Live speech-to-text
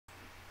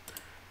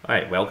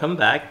Alright, welcome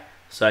back.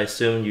 So I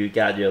assume you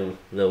got your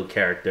little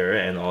character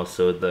and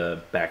also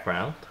the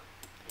background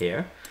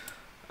here.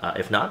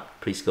 If not,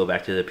 please go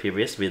back to the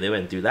previous video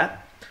and do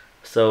that.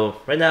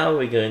 So right now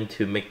we're going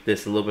to make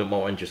this a little bit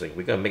more interesting.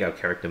 We're going to make our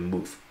character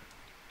move.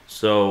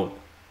 So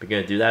we're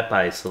going to do that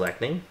by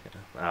selecting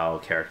our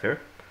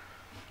character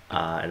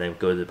and then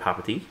go to the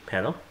property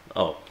panel.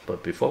 Oh,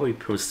 but before we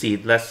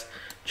proceed, let's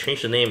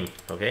change the name,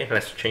 okay?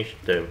 Let's change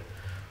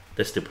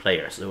this to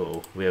player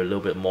so we're a little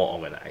bit more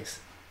organized.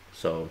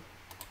 So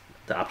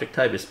the object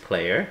type is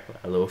player,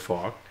 a little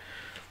fork.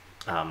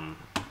 And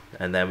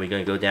then we're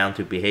going to go down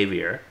to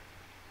behavior.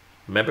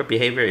 Remember,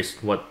 behavior is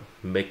what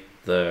make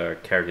the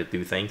character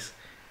do things.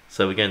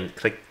 So we're going to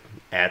click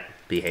add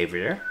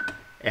behavior,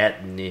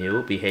 add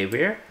new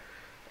behavior,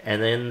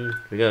 and then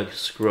we're going to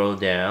scroll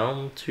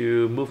down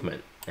to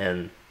movement.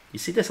 And you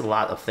see there's a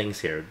lot of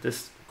things here.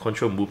 This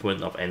control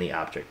movement of any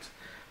object.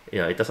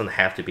 It doesn't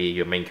have to be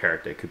your main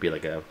character. It could be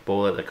like a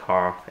bullet, a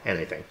car,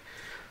 anything.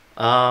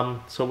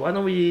 So why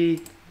don't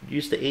we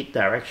use the 8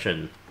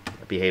 direction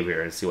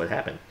behavior and see what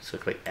happens. So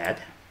click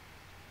add.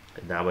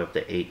 And now we have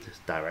the 8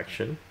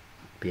 direction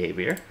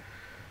behavior.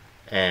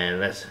 And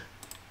let's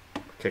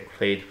click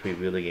play to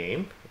preview the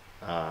game.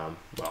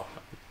 Well,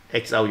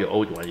 X out your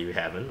old one if you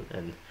haven't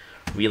and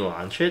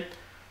relaunch it.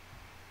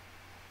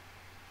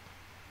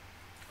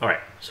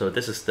 Alright, so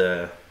this is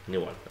the new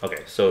one.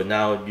 Okay, so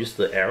now use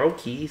the arrow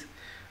keys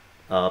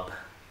up,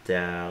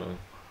 down,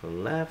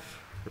 left,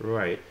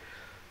 right.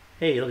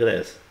 Hey, look at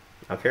this.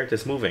 Our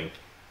character's moving.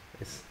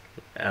 It's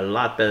a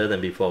lot better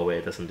than before where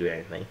it doesn't do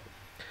anything.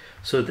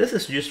 So this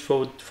is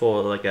useful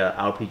for like a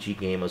RPG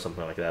game or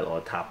something like that, or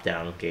a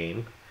top-down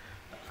game.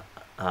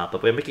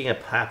 But we're making a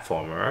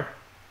platformer,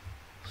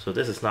 so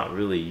this is not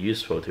really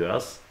useful to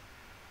us.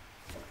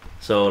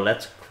 So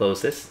let's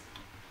close this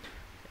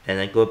and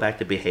then go back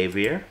to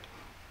behavior,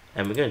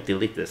 and we're going to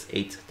delete this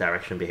 8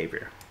 direction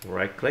behavior.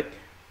 Right click,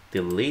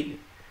 delete,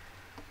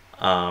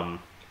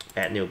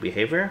 add new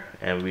behavior,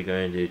 and we're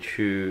going to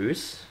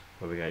choose,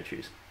 what are we going to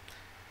choose?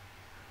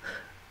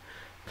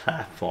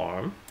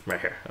 Platform,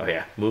 right here. Oh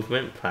yeah,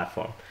 movement,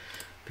 platform,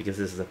 because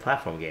this is a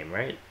platform game,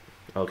 right?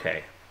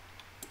 Okay.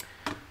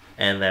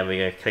 And then we're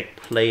going to click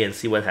play and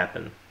see what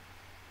happened.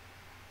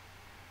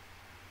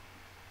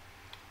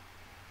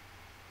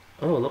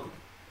 Oh, look.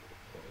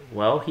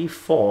 Well, he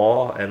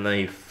fell and then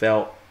he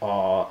fell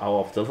out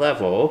of the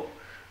level.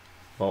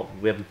 Well,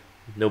 we have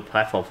no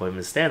platform for him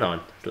to stand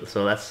on.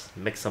 So let's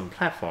make some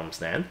platforms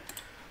then.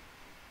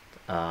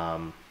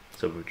 So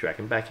we're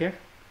dragging back here.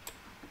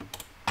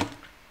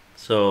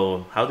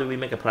 So how do we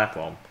make a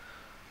platform?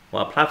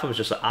 Well, a platform is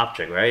just an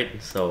object,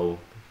 right? So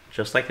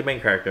just like the main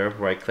character,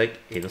 right click,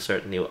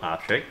 insert new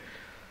object,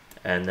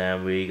 and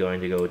then we're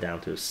going to go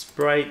down to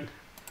sprite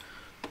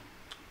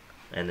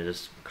and then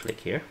just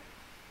click here.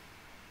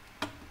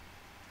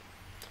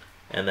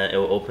 And then it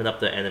will open up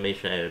the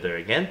animation editor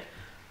again.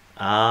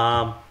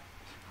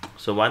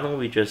 So why don't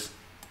we just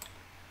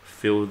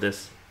fill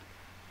this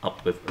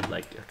up with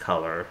like a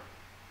color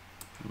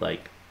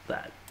like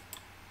that.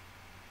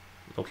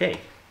 Okay,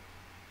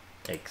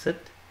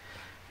 exit,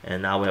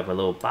 and now we have a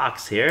little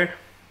box here.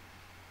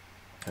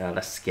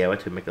 Let's scale it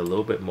to make it a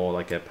little bit more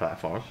like a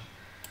platform,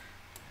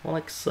 more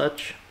like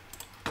such.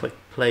 Click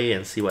play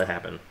and see what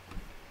happened.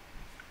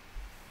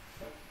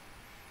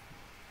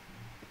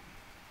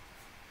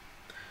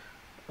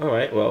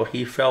 Alright, well,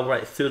 he fell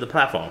right through the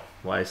platform.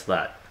 Why is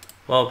that?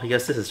 Well,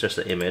 because this is just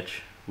an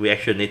image. We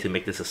actually need to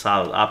make this a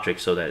solid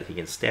object so that he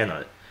can stand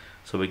on it.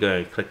 So we're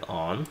going to click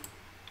on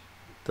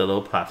the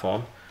little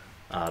platform.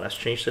 Let's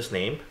change this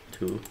name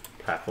to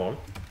platform.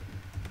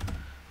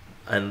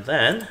 And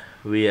then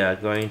we are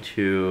going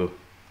to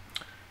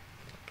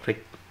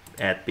click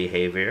add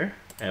behavior,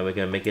 and we're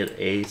going to make it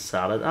a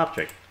solid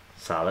object.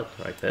 Solid,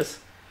 like this.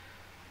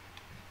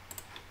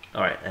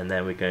 Alright, and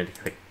then we're going to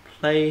click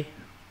play.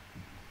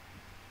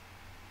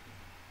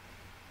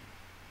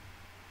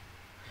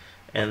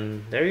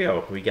 And there you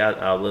go, we got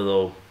our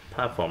little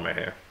platform right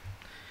here.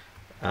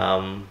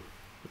 And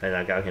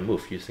our guy can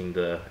move using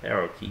the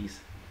arrow keys.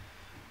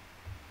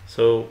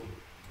 So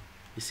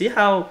you see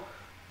how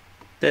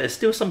there is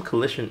still some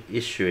collision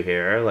issue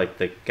here, like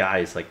the guy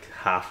is like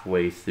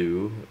halfway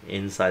through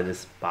inside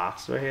this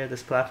box right here,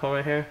 this platform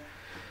right here.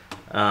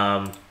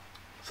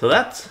 So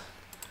that's,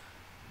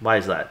 why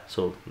is that?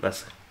 So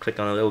let's click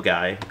on the little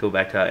guy, go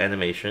back to our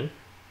animation,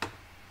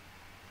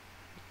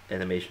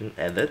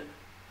 edit.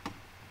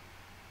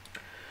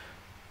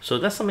 So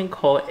that's something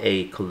called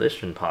a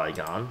collision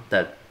polygon,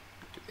 that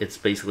it's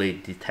basically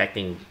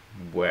detecting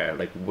where,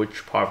 like,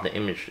 which part of the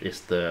image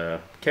is the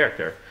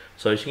character.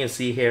 So as you can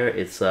see here,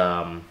 it's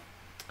yeah,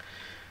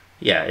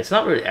 it's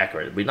not really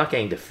accurate. We're not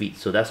getting the feet,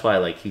 so that's why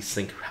like he's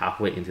synced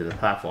halfway into the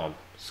platform.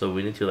 So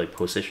we need to like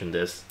position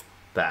this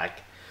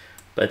back.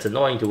 But it's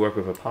annoying to work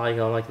with a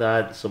polygon like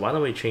that. So why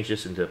don't we change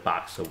this into a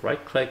box? So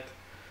right click,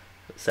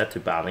 set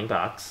to bounding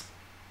box,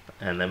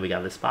 and then we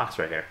got this box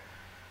right here.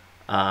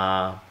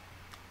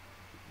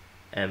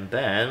 And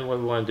then what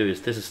we want to do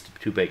is, this is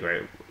too big,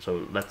 right?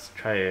 So let's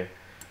try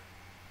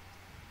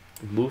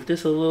move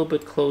this a little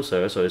bit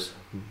closer so it's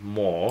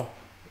more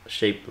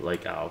shaped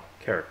like our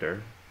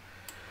character.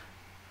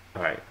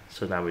 Alright,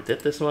 so now we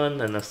did this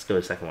one, and let's go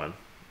to the second one.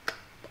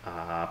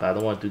 But I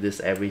don't want to do this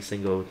every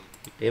single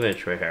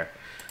image right here.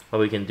 What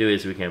we can do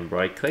is we can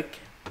right click,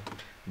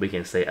 we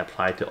can say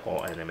apply to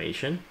all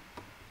animation,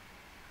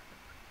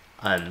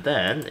 and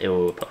then it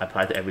will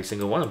apply to every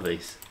single one of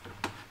these.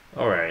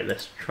 Alright,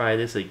 let's try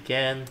this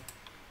again.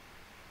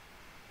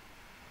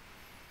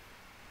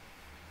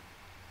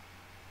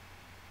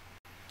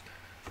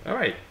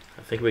 Alright,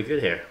 I think we're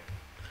good here.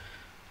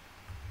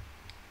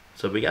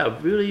 So we got a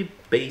really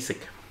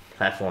basic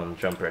platform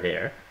jumper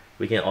here.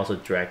 We can also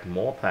drag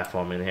more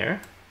platform in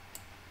here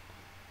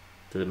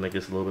to make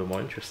this a little bit more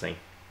interesting.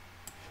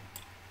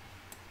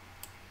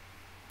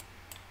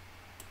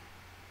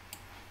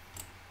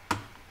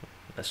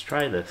 Let's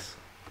try this.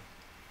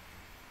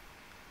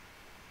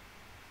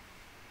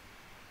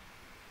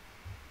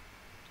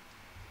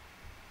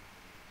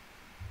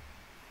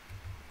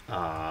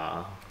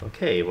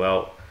 Okay,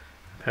 well,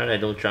 apparently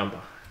I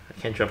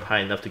can't jump high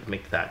enough to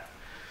make that.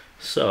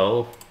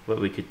 So what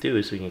we could do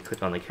is we can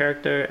click on the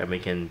character and we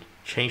can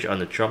change on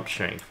the jump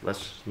strength.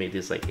 Let's make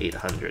this like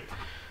 800,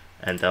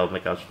 and that'll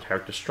make our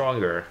character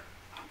stronger.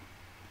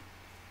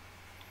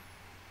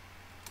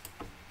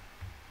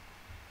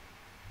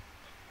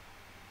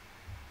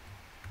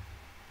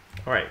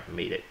 Alright,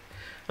 made it.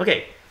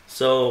 Okay,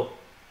 so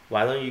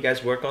why don't you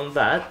guys work on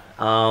that,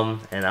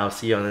 and I'll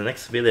see you on the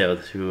next video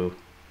to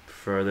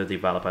further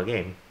develop our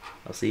game.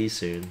 I'll see you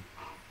soon.